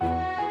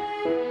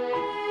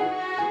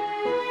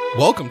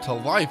Welcome to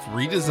Life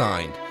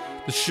Redesigned,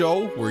 the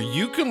show where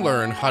you can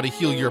learn how to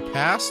heal your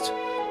past,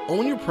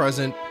 own your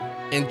present,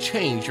 and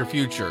change your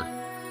future.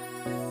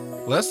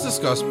 Let's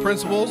discuss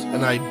principles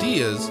and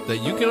ideas that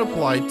you can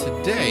apply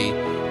today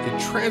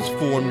to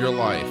transform your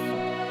life.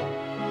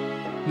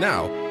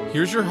 Now,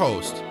 here's your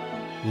host,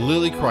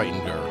 Lily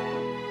Kreitinger.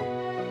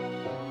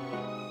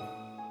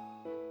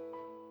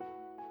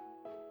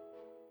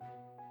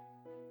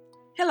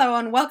 Hello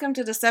and welcome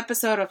to this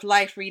episode of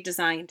Life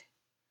Redesigned.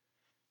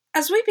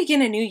 As we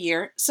begin a new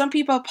year, some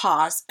people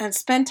pause and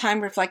spend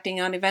time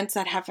reflecting on events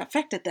that have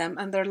affected them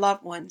and their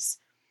loved ones.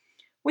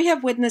 We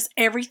have witnessed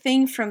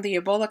everything from the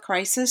Ebola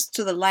crisis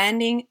to the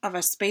landing of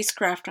a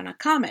spacecraft on a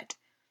comet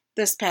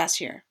this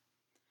past year.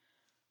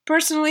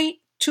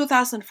 Personally,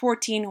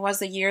 2014 was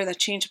the year that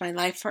changed my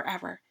life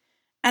forever,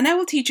 and I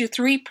will teach you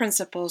 3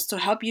 principles to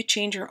help you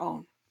change your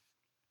own.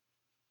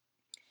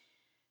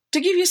 To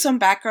give you some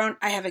background,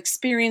 I have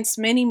experienced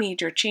many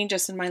major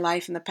changes in my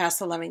life in the past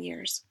 11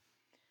 years.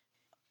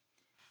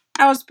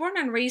 I was born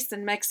and raised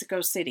in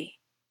Mexico City.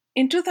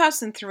 In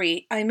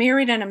 2003, I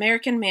married an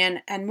American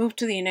man and moved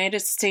to the United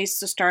States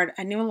to start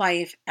a new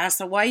life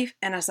as a wife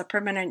and as a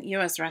permanent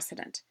U.S.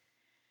 resident.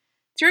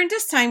 During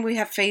this time, we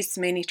have faced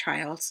many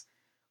trials.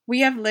 We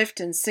have lived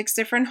in 6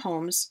 different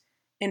homes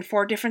in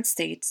 4 different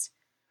states.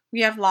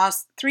 We have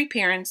lost 3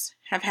 parents,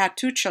 have had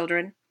 2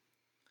 children,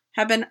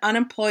 have been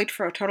unemployed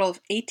for a total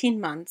of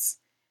 18 months,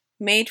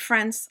 made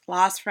friends,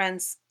 lost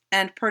friends,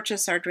 and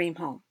purchased our dream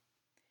home.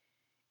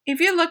 If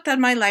you looked at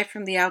my life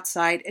from the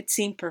outside, it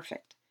seemed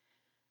perfect.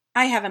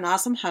 I have an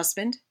awesome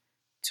husband,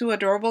 2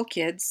 adorable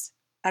kids,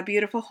 a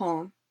beautiful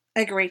home,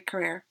 a great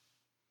career.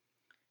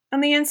 On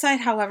the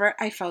inside, however,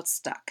 I felt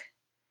stuck.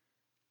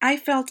 I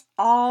felt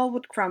all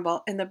would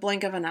crumble in the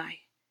blink of an eye,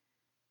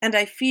 and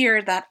I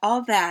feared that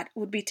all that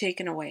would be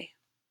taken away.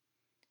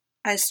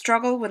 I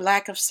struggled with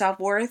lack of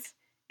self-worth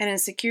and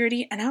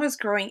insecurity, and I was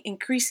growing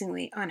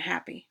increasingly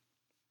unhappy.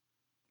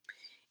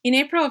 In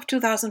April of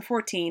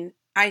 2014,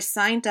 I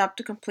signed up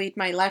to complete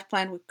my life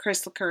plan with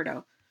Chris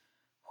Lucurdo,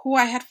 who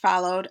I had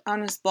followed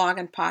on his blog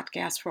and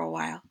podcast for a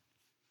while.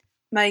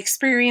 My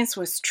experience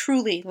was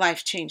truly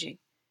life-changing.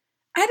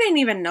 I didn't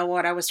even know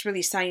what I was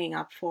really signing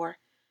up for.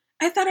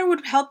 I thought it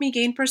would help me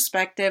gain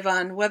perspective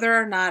on whether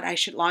or not I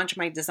should launch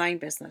my design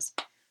business.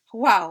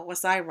 Wow,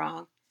 was I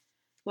wrong.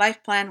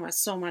 Life plan was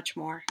so much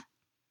more.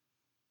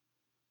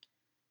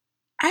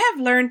 I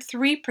have learned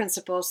 3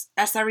 principles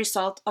as a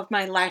result of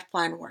my life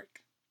plan work.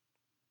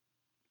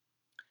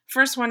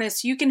 First one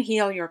is you can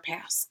heal your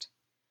past.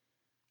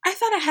 I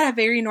thought I had a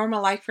very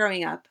normal life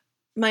growing up.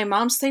 My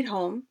mom stayed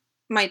home.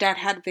 My dad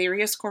had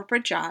various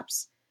corporate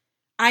jobs.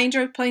 I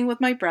enjoyed playing with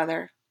my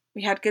brother.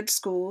 We had good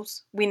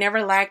schools. We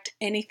never lacked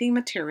anything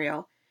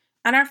material.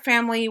 And our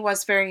family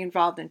was very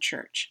involved in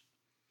church.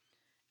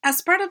 As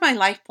part of my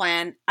life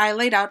plan, I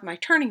laid out my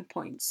turning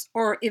points,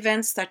 or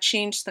events that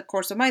changed the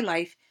course of my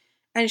life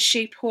and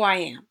shaped who I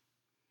am.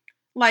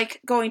 Like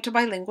going to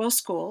bilingual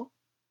school,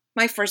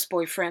 my first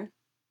boyfriend,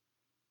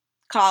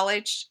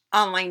 college,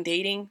 online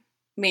dating,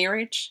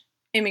 marriage,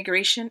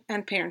 immigration,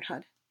 and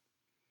parenthood.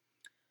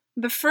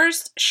 The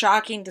first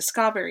shocking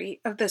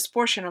discovery of this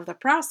portion of the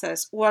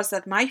process was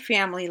that my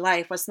family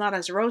life was not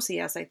as rosy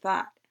as I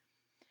thought.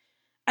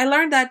 I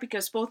learned that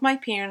because both my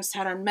parents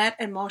had unmet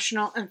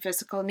emotional and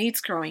physical needs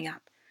growing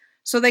up,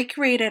 so they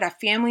created a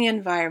family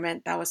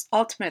environment that was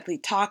ultimately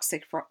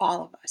toxic for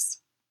all of us.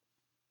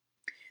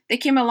 They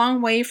came a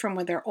long way from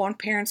where their own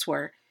parents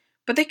were,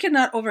 but they could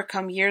not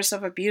overcome years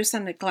of abuse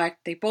and neglect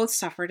they both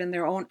suffered in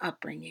their own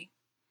upbringing.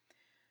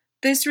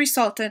 This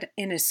resulted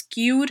in a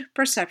skewed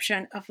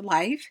perception of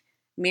life,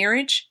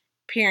 marriage,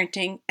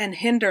 parenting, and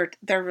hindered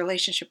their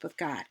relationship with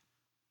God.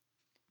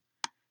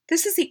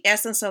 This is the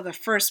essence of the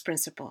first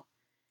principle.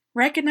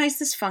 Recognize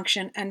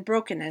dysfunction and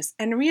brokenness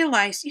and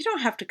realize you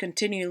don't have to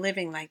continue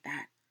living like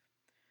that.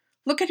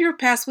 Look at your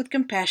past with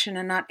compassion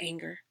and not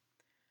anger.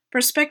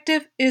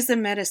 Perspective is the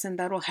medicine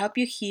that will help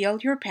you heal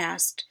your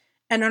past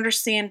and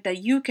understand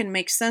that you can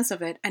make sense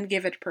of it and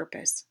give it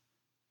purpose.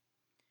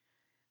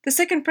 The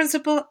second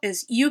principle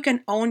is you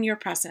can own your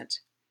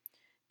present.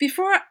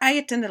 Before I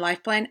attended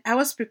Life Plan, I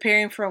was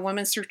preparing for a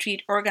women's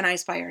retreat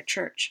organized by our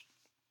church.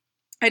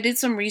 I did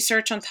some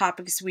research on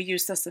topics we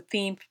used as a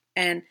theme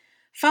and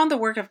found the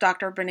work of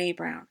Dr. Brené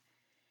Brown.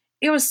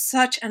 It was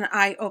such an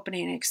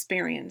eye-opening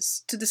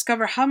experience to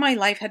discover how my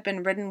life had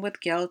been ridden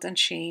with guilt and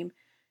shame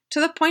to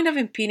the point of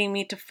impeding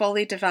me to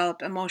fully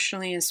develop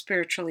emotionally and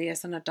spiritually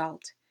as an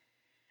adult.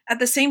 At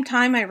the same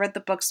time, I read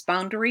the books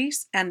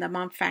Boundaries and The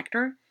Mom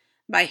Factor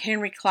by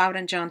Henry Cloud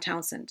and John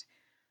Townsend.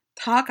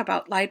 Talk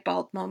about light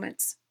bulb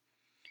moments.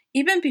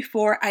 Even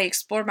before I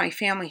explored my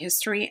family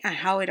history and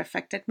how it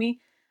affected me,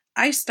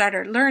 I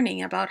started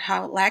learning about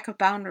how lack of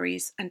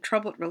boundaries and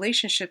troubled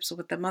relationships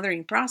with the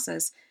mothering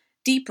process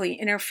deeply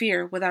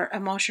interfere with our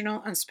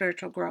emotional and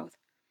spiritual growth.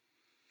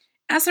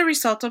 As a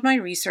result of my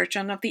research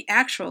and of the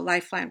actual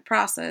life plan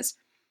process,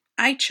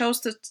 I chose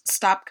to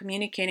stop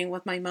communicating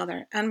with my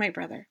mother and my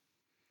brother.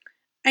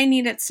 I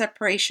needed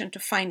separation to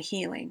find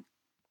healing.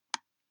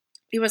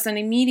 It was an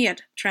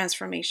immediate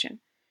transformation.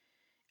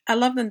 I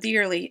love them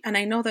dearly, and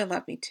I know they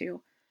love me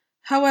too.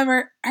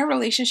 However, our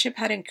relationship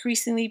had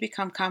increasingly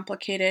become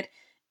complicated,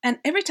 and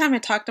every time I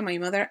talked to my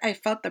mother, I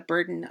felt the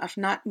burden of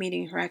not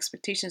meeting her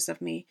expectations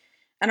of me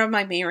and of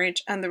my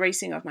marriage and the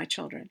raising of my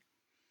children.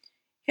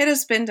 It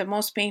has been the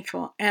most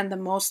painful and the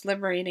most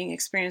liberating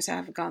experience I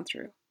have gone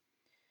through.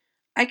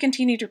 I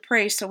continue to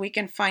pray so we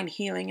can find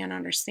healing and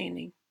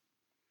understanding.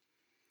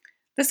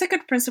 The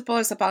second principle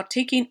is about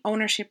taking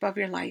ownership of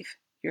your life,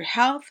 your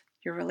health,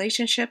 your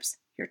relationships,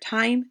 your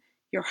time,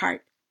 your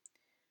heart.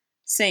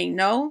 Saying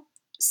no,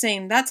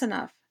 saying that's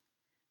enough,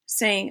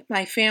 saying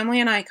my family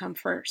and I come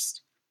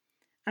first.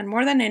 And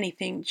more than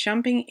anything,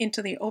 jumping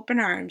into the open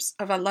arms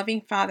of a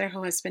loving Father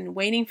who has been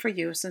waiting for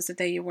you since the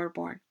day you were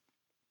born.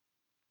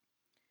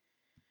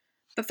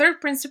 The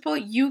third principle,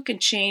 you can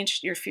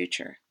change your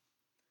future.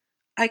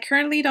 I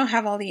currently don't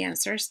have all the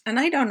answers, and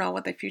I don't know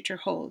what the future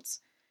holds,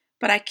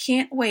 but I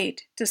can't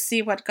wait to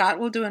see what God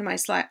will do in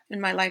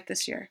my life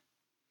this year.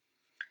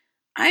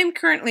 I am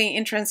currently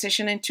in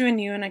transition into a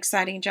new and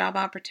exciting job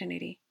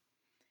opportunity.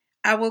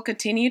 I will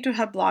continue to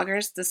help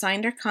bloggers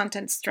design their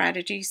content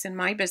strategies in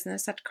my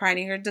business at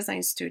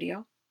Redesigned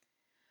Studio.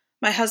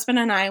 My husband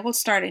and I will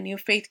start a new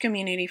faith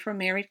community for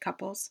married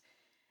couples,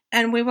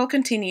 and we will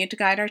continue to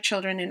guide our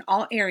children in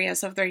all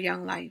areas of their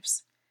young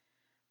lives.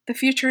 The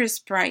future is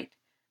bright,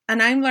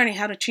 and I'm learning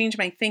how to change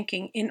my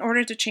thinking in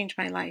order to change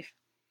my life.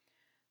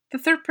 The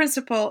third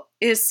principle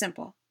is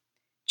simple.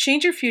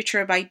 Change your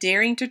future by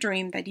daring to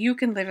dream that you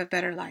can live a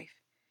better life.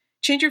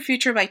 Change your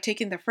future by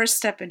taking the first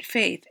step in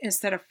faith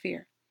instead of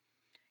fear.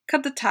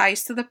 Cut the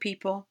ties to the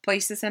people,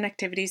 places, and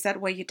activities that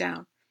weigh you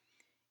down.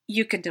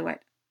 You can do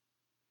it.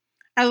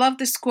 I love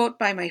this quote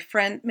by my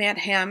friend Matt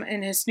Ham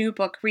in his new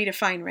book,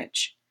 Redesigned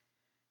Rich.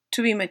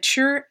 To be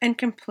mature and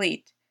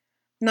complete,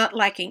 not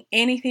lacking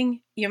anything,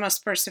 you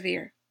must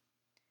persevere.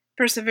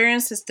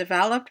 Perseverance is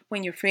developed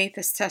when your faith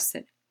is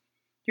tested.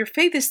 Your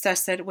faith is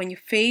tested when you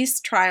face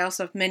trials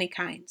of many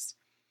kinds.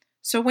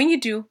 So when you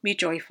do, be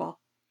joyful.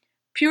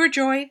 Pure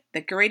joy,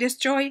 the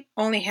greatest joy,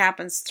 only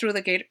happens through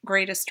the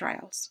greatest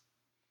trials.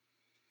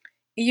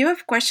 If you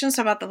have questions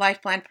about the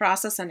life plan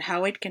process and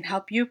how it can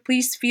help you,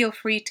 please feel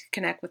free to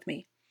connect with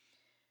me.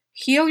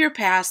 Heal your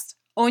past,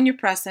 own your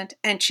present,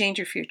 and change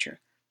your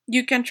future.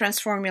 You can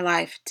transform your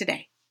life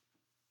today.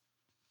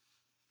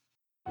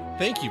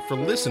 Thank you for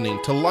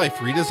listening to Life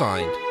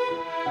Redesigned.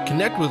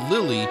 Connect with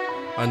Lily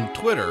on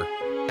Twitter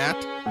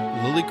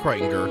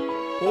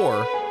 @LilyKreitinger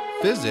or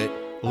visit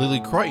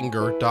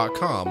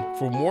lilykreitinger.com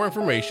for more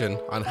information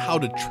on how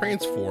to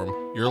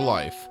transform your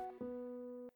life.